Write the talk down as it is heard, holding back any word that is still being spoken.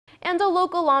And the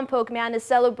local Lompoc man is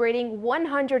celebrating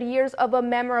 100 years of a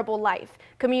memorable life.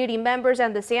 Community members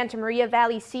and the Santa Maria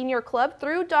Valley Senior Club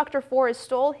threw Dr. Forrest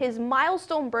Stoll his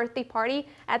milestone birthday party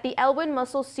at the Elwyn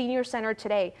Muscle Senior Center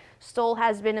today. Stoll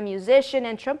has been a musician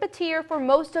and trumpeter for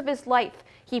most of his life.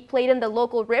 He played in the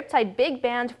local Riptide Big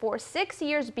Band for 6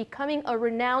 years, becoming a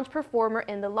renowned performer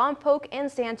in the Lompoc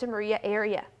and Santa Maria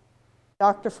area.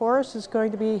 Dr. Forrest is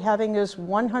going to be having his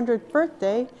 100th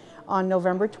birthday on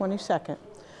November 22nd.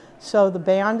 So the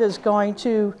band is going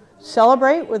to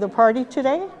celebrate with a party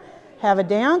today, have a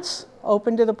dance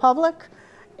open to the public,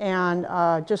 and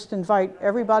just invite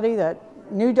everybody that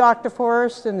knew Dr.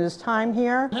 Forrest and his time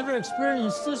here. Never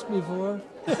experienced this before.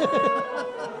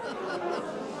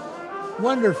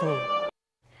 Wonderful.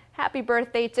 Happy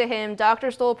birthday to him.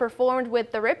 Dr. Stoll performed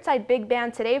with the Riptide Big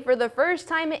Band today for the first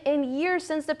time in years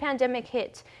since the pandemic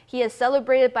hit. He is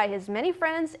celebrated by his many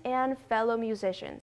friends and fellow musicians.